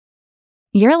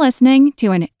You're listening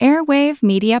to an Airwave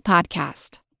Media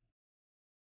Podcast.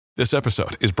 This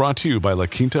episode is brought to you by La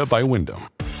Quinta by Wyndham.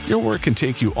 Your work can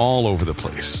take you all over the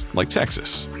place, like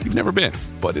Texas. You've never been,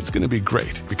 but it's going to be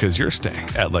great because you're staying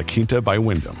at La Quinta by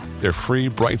Wyndham. Their free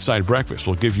Bright Side breakfast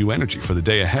will give you energy for the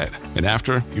day ahead. And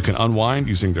after, you can unwind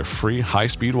using their free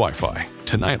high-speed Wi-Fi.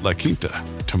 Tonight, La Quinta.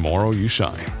 Tomorrow, you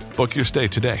shine. Book your stay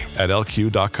today at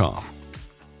lq.com.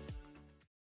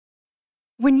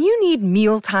 When you need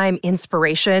mealtime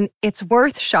inspiration, it's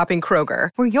worth shopping Kroger,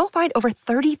 where you'll find over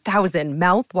 30,000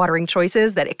 mouth-watering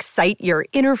choices that excite your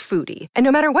inner foodie. And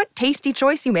no matter what tasty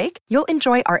choice you make, you'll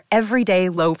enjoy our everyday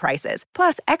low prices,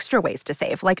 plus extra ways to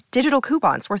save, like digital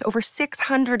coupons worth over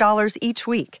 $600 each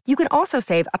week. You can also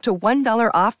save up to $1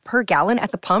 off per gallon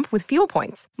at the pump with fuel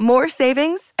points. More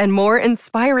savings and more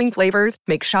inspiring flavors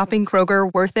make shopping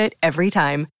Kroger worth it every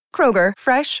time. Kroger,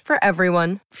 fresh for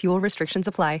everyone. Fuel restrictions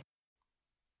apply.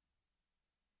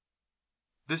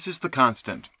 This is The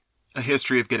Constant, a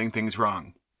history of getting things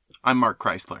wrong. I'm Mark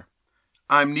Chrysler.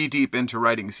 I'm knee-deep into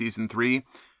writing Season 3,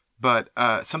 but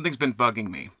something's been bugging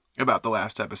me about the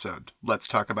last episode. Let's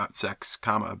talk about sex,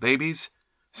 babies.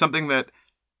 Something that,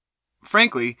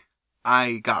 frankly,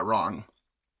 I got wrong.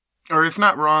 Or if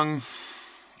not wrong,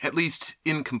 at least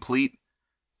incomplete.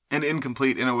 And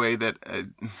incomplete in a way that it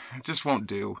just won't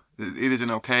do. It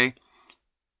isn't okay.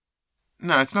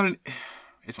 No, it's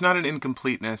not an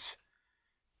incompleteness.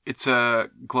 It's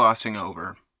a glossing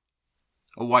over,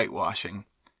 a whitewashing,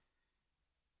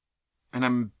 and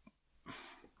I'm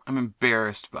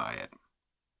embarrassed by it.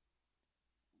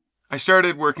 I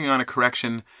started working on a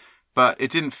correction, but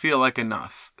it didn't feel like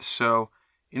enough, so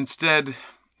instead,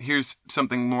 here's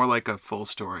something more like a full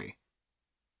story.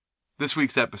 This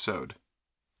week's episode,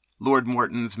 Lord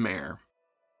Morton's Mare.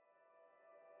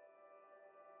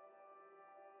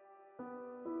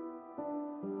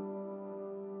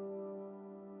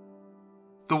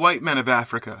 The white men of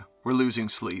Africa were losing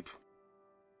sleep.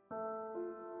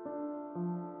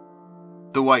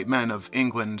 The white men of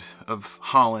England, of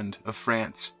Holland, of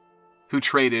France, who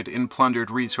traded in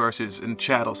plundered resources and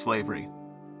chattel slavery.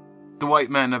 The white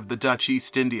men of the Dutch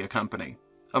East India Company,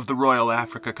 of the Royal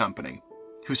Africa Company,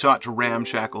 who sought to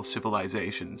ramshackle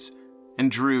civilizations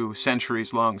and drew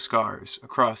centuries-long scars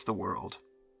across the world.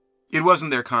 It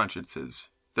wasn't their consciences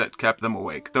that kept them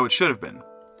awake, though it should have been.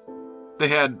 They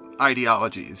had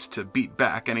ideologies to beat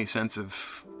back any sense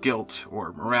of guilt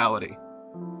or morality.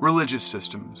 Religious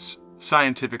systems,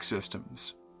 scientific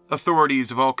systems,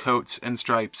 authorities of all coats and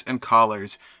stripes and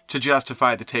collars to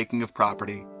justify the taking of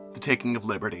property, the taking of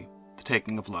liberty, the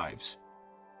taking of lives.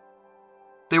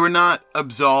 They were not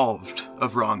absolved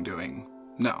of wrongdoing,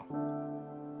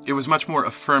 no. It was much more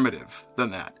affirmative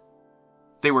than that.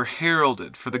 They were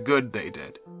heralded for the good they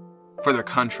did, for their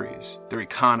countries, their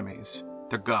economies,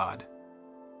 their God.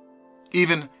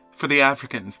 Even for the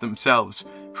Africans themselves,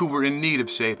 who were in need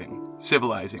of saving,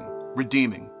 civilizing,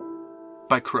 redeeming,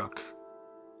 by crook.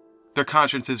 Their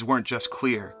consciences weren't just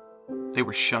clear, they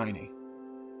were shiny.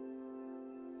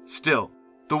 Still,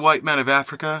 the white men of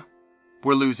Africa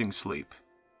were losing sleep.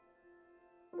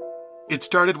 It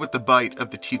started with the bite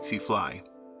of the tsetse fly,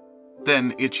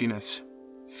 then itchiness,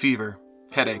 fever,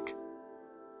 headache.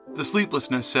 The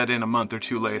sleeplessness set in a month or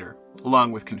two later,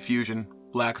 along with confusion,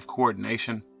 lack of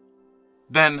coordination.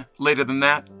 Then, later than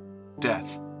that,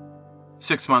 death.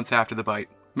 6 months after the bite,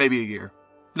 maybe a year,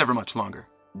 never much longer.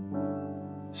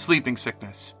 Sleeping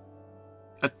sickness.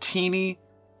 A teeny,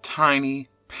 tiny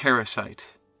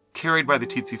parasite, carried by the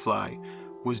tsetse fly,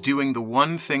 was doing the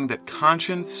one thing that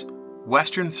conscience,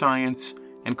 Western science,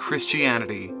 and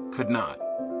Christianity could not.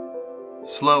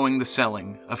 Slowing the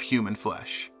selling of human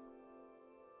flesh.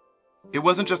 It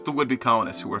wasn't just the would-be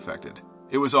colonists who were affected.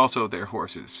 It was also their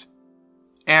horses.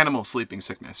 Animal sleeping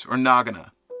sickness, or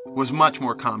nagana, was much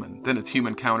more common than its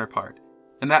human counterpart,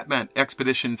 and that meant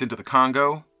expeditions into the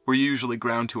Congo were usually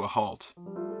ground to a halt.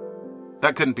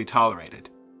 That couldn't be tolerated.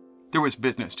 There was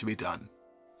business to be done,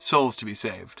 souls to be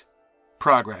saved,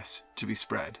 progress to be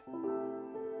spread.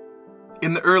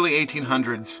 In the early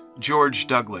 1800s, George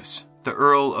Douglas, the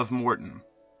Earl of Morton,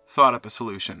 thought up a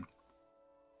solution.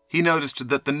 He noticed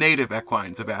that the native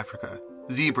equines of Africa,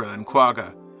 zebra and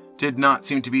quagga, did not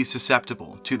seem to be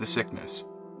susceptible to the sickness.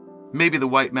 Maybe the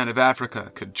white men of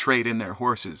Africa could trade in their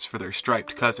horses for their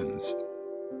striped cousins.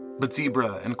 But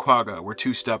zebra and quagga were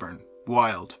too stubborn,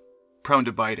 wild, prone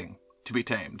to biting, to be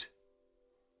tamed.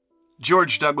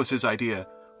 George Douglas's idea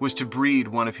was to breed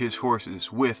one of his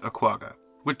horses with a quagga,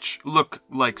 which look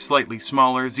like slightly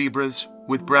smaller zebras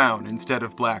with brown instead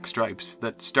of black stripes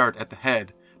that start at the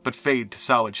head but fade to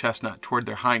solid chestnut toward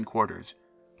their hindquarters,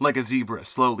 like a zebra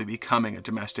slowly becoming a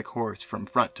domestic horse from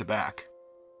front to back.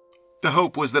 The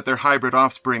hope was that their hybrid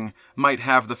offspring might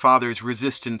have the father's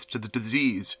resistance to the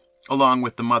disease, along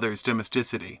with the mother's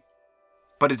domesticity.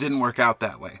 But it didn't work out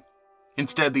that way.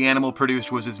 Instead, the animal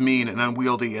produced was as mean and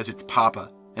unwieldy as its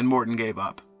papa, and Morton gave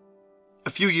up.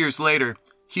 A few years later,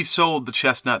 he sold the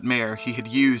chestnut mare he had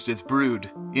used as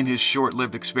brood in his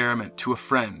short-lived experiment to a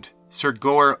friend, Sir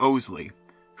Gore Ouseley,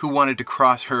 who wanted to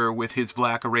cross her with his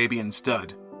black Arabian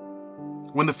stud.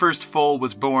 When the first foal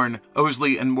was born,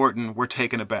 Ouseley and Morton were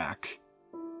taken aback.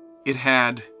 It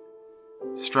had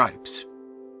stripes.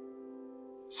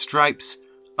 Stripes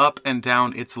up and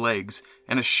down its legs,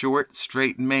 and a short,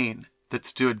 straight mane that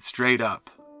stood straight up.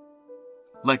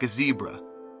 Like a zebra.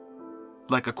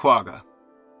 Like a quagga.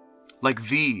 Like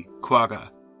the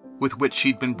quagga with which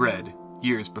she'd been bred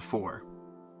years before.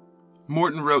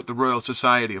 Morton wrote the Royal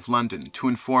Society of London to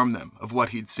inform them of what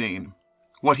he'd seen,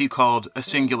 what he called a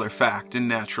singular fact in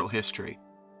natural history.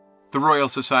 The Royal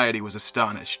Society was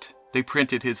astonished. They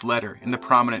printed his letter in the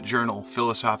prominent journal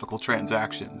Philosophical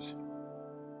Transactions.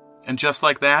 And just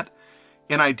like that,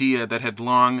 an idea that had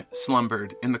long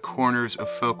slumbered in the corners of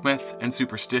folk myth and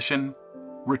superstition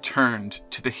returned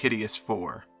to the hideous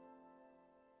fore.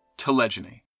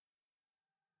 Telegony.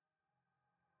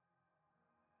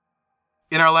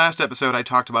 In our last episode, I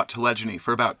talked about telegony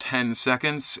for about 10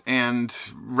 seconds, and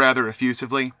rather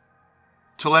effusively.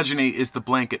 Telegony is the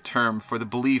blanket term for the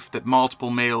belief that multiple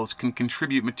males can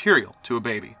contribute material to a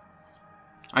baby.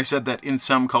 I said that in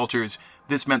some cultures,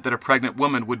 this meant that a pregnant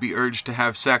woman would be urged to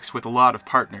have sex with a lot of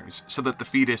partners, so that the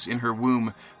fetus in her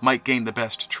womb might gain the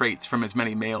best traits from as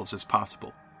many males as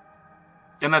possible.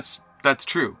 And that's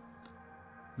true.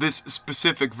 This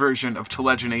specific version of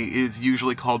telegony is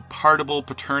usually called partible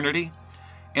paternity,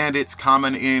 and it's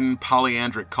common in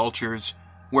polyandric cultures,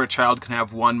 where a child can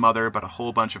have one mother but a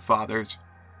whole bunch of fathers.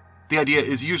 The idea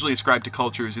is usually ascribed to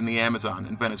cultures in the Amazon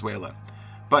and Venezuela,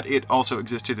 but it also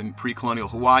existed in pre-colonial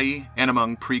Hawaii and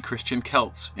among pre-Christian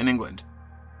Celts in England.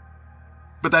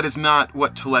 But that is not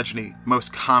what telegony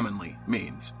most commonly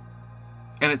means.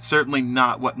 And it's certainly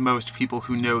not what most people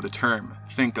who know the term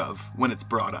think of when it's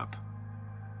brought up.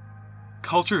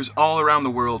 Cultures all around the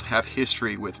world have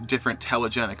history with different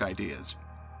telegenic ideas.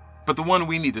 But the one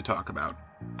we need to talk about,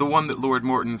 the one that Lord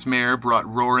Morton's mare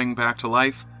brought roaring back to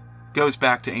life, goes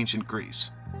back to ancient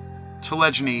Greece.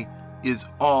 Telegony is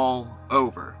all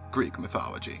over Greek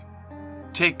mythology.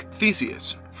 Take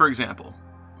Theseus, for example,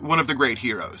 one of the great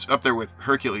heroes, up there with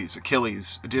Hercules,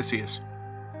 Achilles, Odysseus.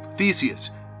 Theseus,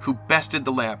 who bested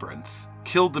the labyrinth,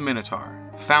 killed the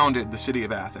Minotaur, founded the city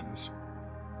of Athens.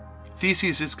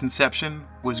 Theseus' conception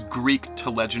was Greek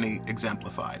telegony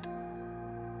exemplified.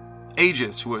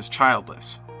 Aegis was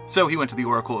childless, so he went to the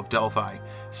Oracle of Delphi,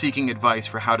 seeking advice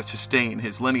for how to sustain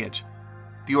his lineage.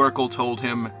 The oracle told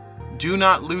him, "Do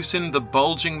not loosen the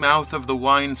bulging mouth of the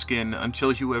wineskin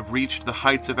until you have reached the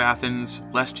heights of Athens,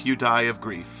 lest you die of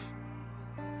grief."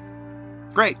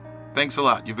 "Great, thanks a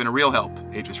lot, you've been a real help,"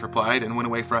 Aegis replied, and went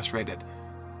away frustrated.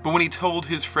 But when he told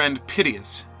his friend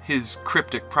Pythias his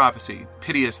cryptic prophecy,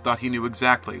 Pythias thought he knew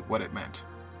exactly what it meant.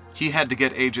 He had to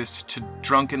get Aegis to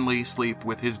drunkenly sleep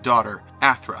with his daughter,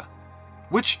 Athra,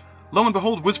 which, lo and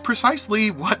behold, was precisely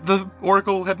what the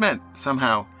oracle had meant,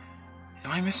 somehow.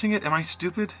 Am I missing it? Am I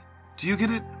stupid? Do you get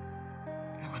it?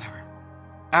 Whatever.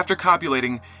 After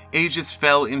copulating, Aegis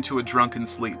fell into a drunken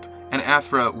sleep, and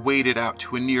Athra waded out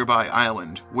to a nearby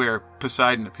island, where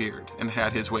Poseidon appeared and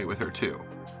had his way with her too.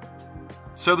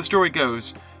 So the story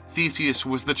goes, Theseus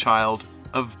was the child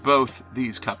of both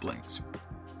these couplings.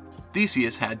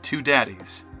 Theseus had two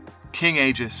daddies, King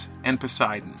Aegis and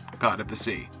Poseidon, god of the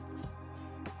sea.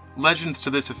 Legends to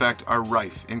this effect are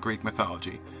rife in Greek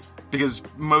mythology, because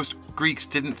most Greeks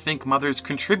didn't think mothers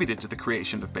contributed to the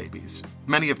creation of babies.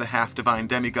 Many of the half-divine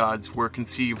demigods were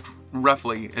conceived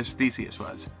roughly as Theseus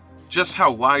was. Just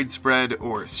how widespread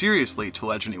or seriously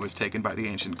telegony was taken by the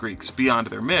ancient Greeks beyond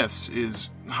their myths is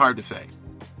hard to say.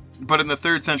 But in the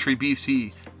 3rd century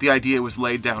BC, the idea was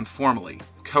laid down formally,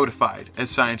 codified as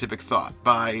scientific thought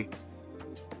by,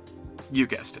 you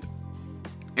guessed it,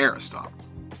 Aristotle.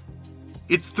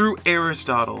 It's through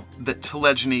Aristotle that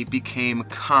telegony became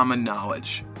common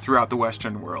knowledge throughout the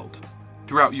Western world.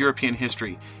 Throughout European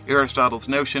history, Aristotle's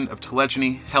notion of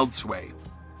telegony held sway.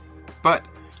 But,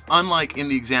 unlike in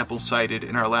the examples cited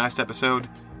in our last episode,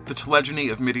 the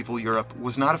telegony of medieval Europe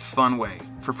was not a fun way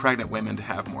for pregnant women to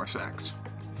have more sex.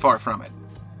 Far from it.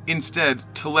 Instead,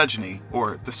 telegony,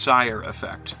 or the sire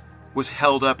effect, was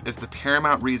held up as the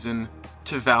paramount reason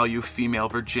to value female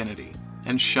virginity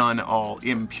and shun all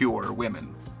impure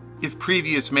women. If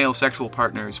previous male sexual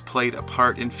partners played a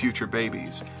part in future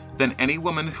babies, then any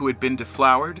woman who had been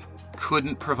deflowered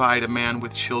couldn't provide a man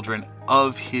with children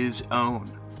of his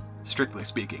own, strictly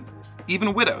speaking.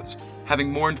 Even widows,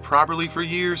 having mourned properly for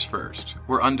years first,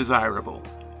 were undesirable,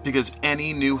 because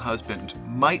any new husband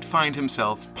might find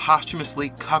himself posthumously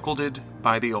cuckolded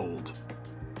by the old.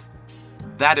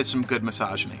 That is some good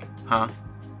misogyny, huh?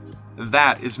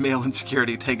 That is male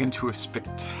insecurity taken to a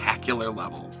spectacular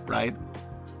level, right?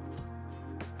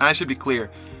 And I should be clear,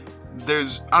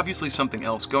 there's obviously something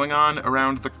else going on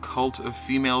around the cult of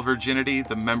female virginity,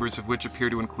 the members of which appear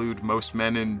to include most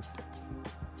men in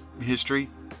history.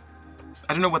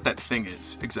 I don't know what that thing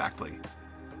is, exactly.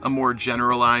 A more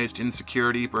generalized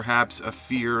insecurity, perhaps a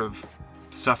fear of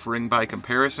suffering by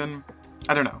comparison?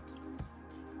 I don't know.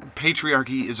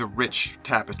 Patriarchy is a rich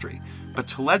tapestry, but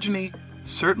telegony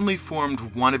certainly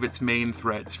formed one of its main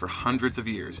threads for hundreds of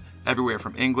years, everywhere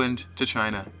from England to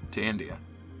China to India.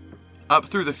 Up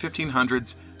through the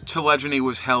 1500s, telegony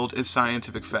was held as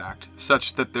scientific fact,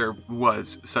 such that there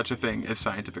was such a thing as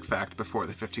scientific fact before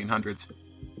the 1500s.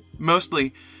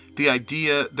 Mostly, the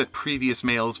idea that previous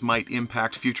males might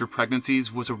impact future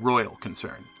pregnancies was a royal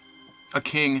concern. A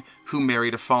king who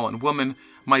married a fallen woman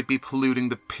might be polluting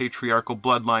the patriarchal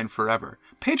bloodline forever.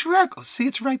 Patriarchal! See,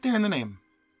 it's right there in the name.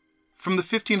 From the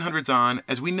 1500s on,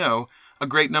 as we know, a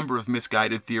great number of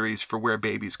misguided theories for where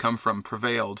babies come from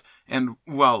prevailed, and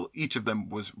while each of them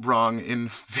was wrong in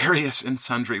various and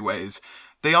sundry ways,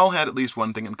 they all had at least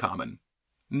one thing in common.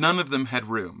 None of them had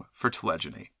room for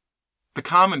telegony. The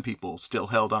common people still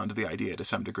held on to the idea to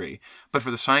some degree, but for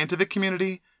the scientific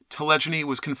community, telegony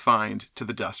was confined to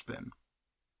the dustbin.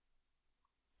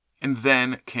 And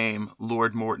then came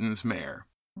Lord Morton's mare.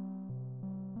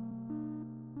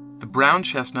 The brown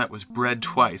chestnut was bred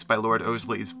twice by Lord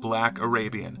Oseley's black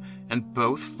Arabian, and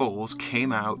both foals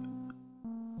came out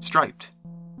striped,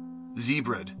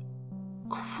 zebraed,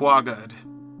 quagged.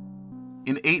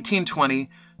 In 1820,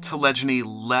 telegony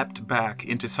leapt back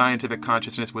into scientific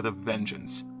consciousness with a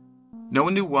vengeance. No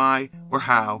one knew why or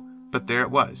how, but there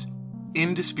it was.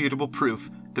 Indisputable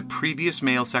proof that previous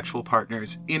male sexual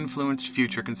partners influenced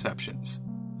future conceptions.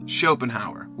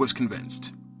 Schopenhauer was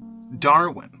convinced.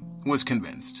 Darwin was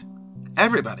convinced.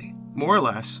 Everybody, more or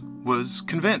less, was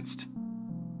convinced.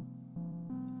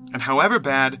 And however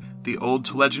bad the old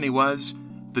telegony was,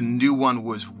 the new one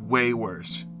was way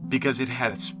worse, because it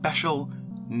had a special,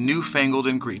 newfangled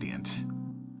ingredient: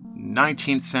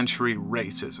 19th century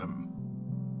racism.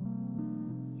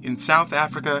 In South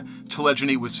Africa,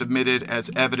 telegony was submitted as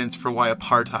evidence for why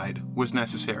apartheid was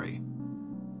necessary.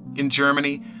 In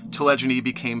Germany, telegony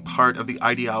became part of the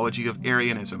ideology of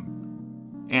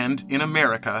Aryanism. And in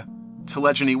America,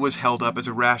 telegony was held up as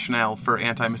a rationale for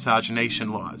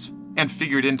anti-miscegenation laws, and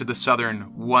figured into the Southern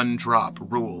one-drop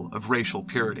rule of racial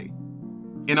purity.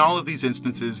 In all of these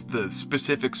instances, the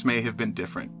specifics may have been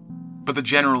different, but the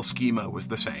general schema was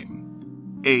the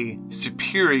same. A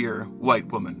superior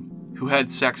white woman who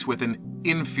had sex with an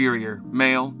inferior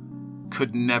male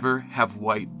could never have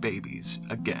white babies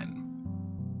again.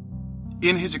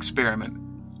 In his experiment,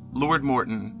 Lord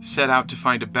Morton set out to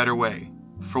find a better way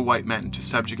for white men to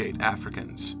subjugate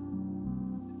Africans.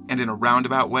 And in a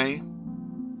roundabout way,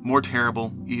 more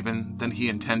terrible even than he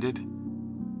intended,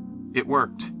 it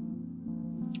worked.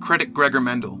 Credit Gregor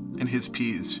Mendel and his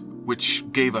P's, which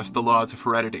gave us the laws of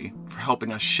heredity, for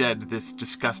helping us shed this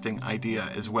disgusting idea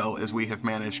as well as we have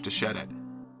managed to shed it.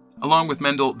 Along with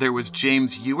Mendel, there was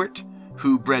James Ewart,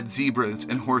 who bred zebras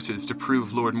and horses to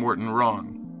prove Lord Morton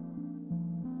wrong.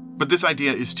 But this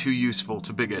idea is too useful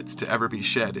to bigots to ever be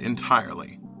shed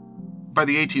entirely. By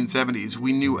the 1870s,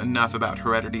 we knew enough about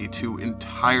heredity to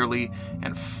entirely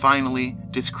and finally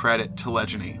discredit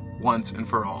telegony once and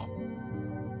for all.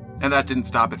 And that didn't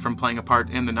stop it from playing a part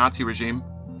in the Nazi regime,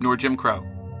 nor Jim Crow.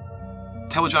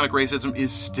 Telegenic racism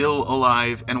is still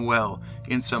alive and well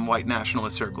in some white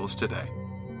nationalist circles today.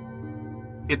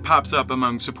 It pops up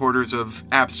among supporters of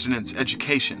abstinence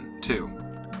education, too.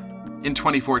 In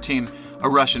 2014, a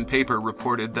Russian paper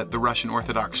reported that the Russian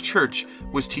Orthodox Church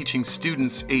was teaching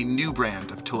students a new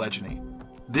brand of telegony.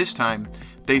 This time,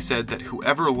 they said that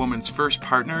whoever a woman's first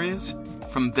partner is,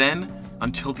 from then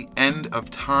until the end of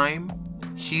time,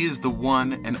 he is the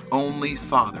one and only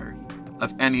father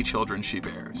of any children she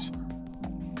bears.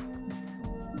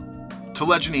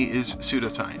 Telegony is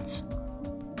pseudoscience,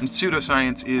 and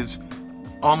pseudoscience is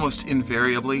almost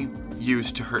invariably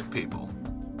used to hurt people.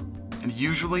 And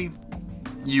usually,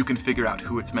 you can figure out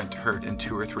who it's meant to hurt in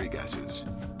 2 or 3 guesses.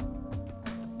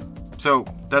 So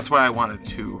that's why I wanted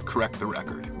to correct the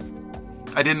record.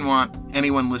 I didn't want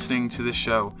anyone listening to this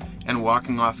show and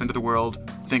walking off into the world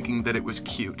thinking that it was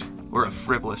cute or a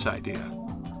frivolous idea.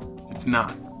 It's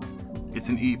not. It's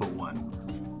an evil one.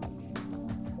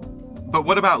 But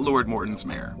what about Lord Morton's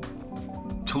mare?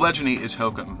 Telegony is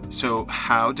hokum, so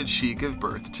how did she give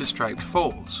birth to striped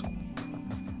foals?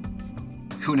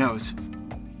 Who knows?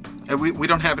 We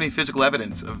don't have any physical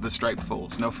evidence of the striped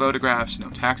foals. No photographs, no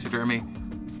taxidermy.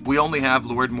 We only have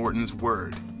Lord Morton's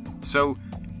word. So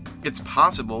it's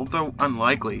possible, though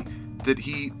unlikely, that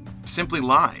he simply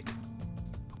lied.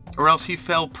 Or else he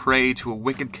fell prey to a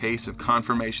wicked case of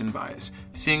confirmation bias,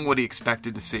 seeing what he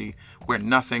expected to see, where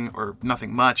nothing, or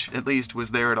nothing much, at least,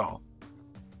 was there at all.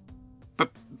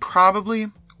 But probably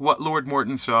what Lord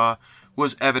Morton saw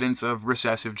was evidence of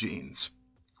recessive genes,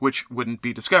 which wouldn't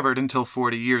be discovered until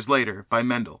 40 years later by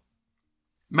Mendel.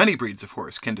 Many breeds of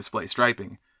horse can display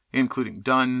striping, including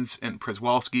Duns and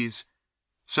Przewalskis.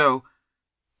 So,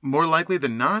 more likely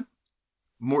than not,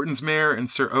 Morton's mare and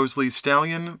Sir Ousley's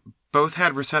stallion both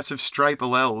had recessive stripe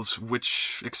alleles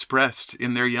which expressed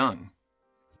in their young.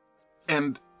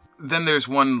 And then there's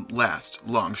one last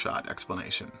long-shot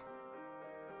explanation.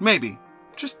 Maybe,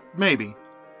 just maybe,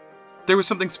 there was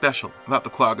something special about the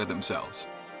quagga themselves.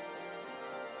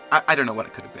 I don't know what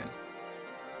it could have been.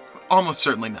 Almost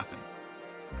certainly nothing.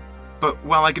 But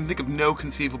while I can think of no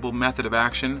conceivable method of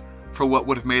action for what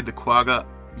would have made the quagga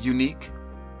unique,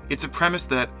 it's a premise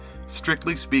that,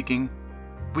 strictly speaking,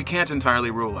 we can't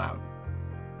entirely rule out.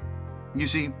 You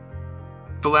see,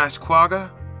 the last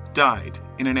quagga died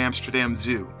in an Amsterdam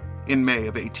zoo in May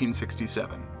of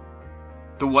 1867.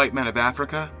 The white men of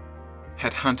Africa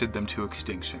had hunted them to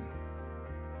extinction.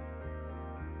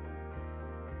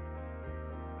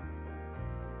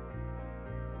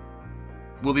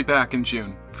 We'll be back in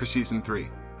June for Season 3.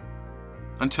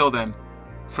 Until then,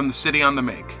 from the city on the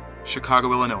make,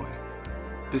 Chicago, Illinois,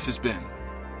 this has been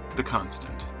The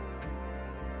Constant.